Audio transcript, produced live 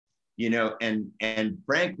and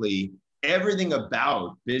frankly, everything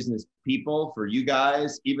about business people for you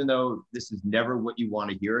guys, even though this is never what you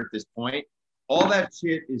want to hear at this point, all that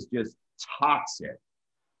shit is just toxic.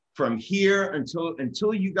 From here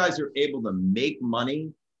until you guys are able to make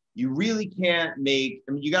money, you really can't make,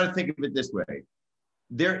 I mean, you got to think of it this way.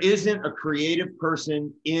 There isn't a creative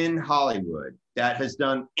person in Hollywood that has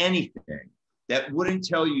done anything that wouldn't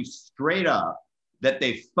tell you straight up that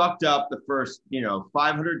they fucked up the first,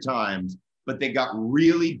 500 times, but they got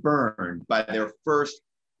really burned by their first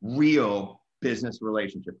real business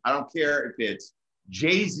relationship. I don't care if it's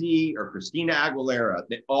Jay-Z or Christina Aguilera,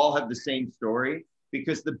 they all have the same story,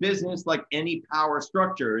 because the business, like any power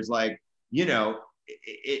structure, is like,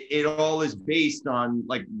 it all is based on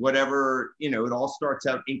like whatever, it all starts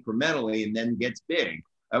out incrementally and then gets big.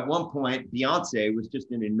 At one point, Beyonce was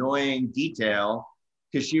just an annoying detail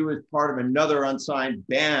because she was part of another unsigned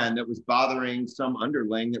band that was bothering some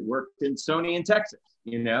underling that worked in Sony in Texas,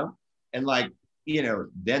 and like,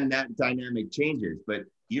 then that dynamic changes. But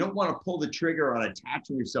you don't want to pull the trigger on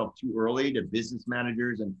attaching yourself too early to business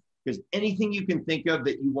managers, and because anything you can think of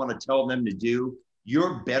that you want to tell them to do,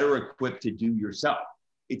 you're better equipped to do yourself.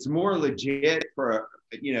 It's more legit for,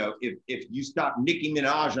 if you stop Nicki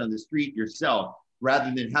Minaj on the street yourself,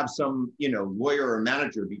 rather than have some, lawyer or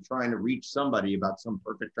manager be trying to reach somebody about some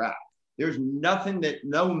perfect track. There's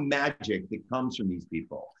no magic that comes from these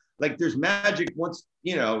people. Like there's magic once,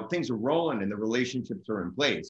 things are rolling and the relationships are in place.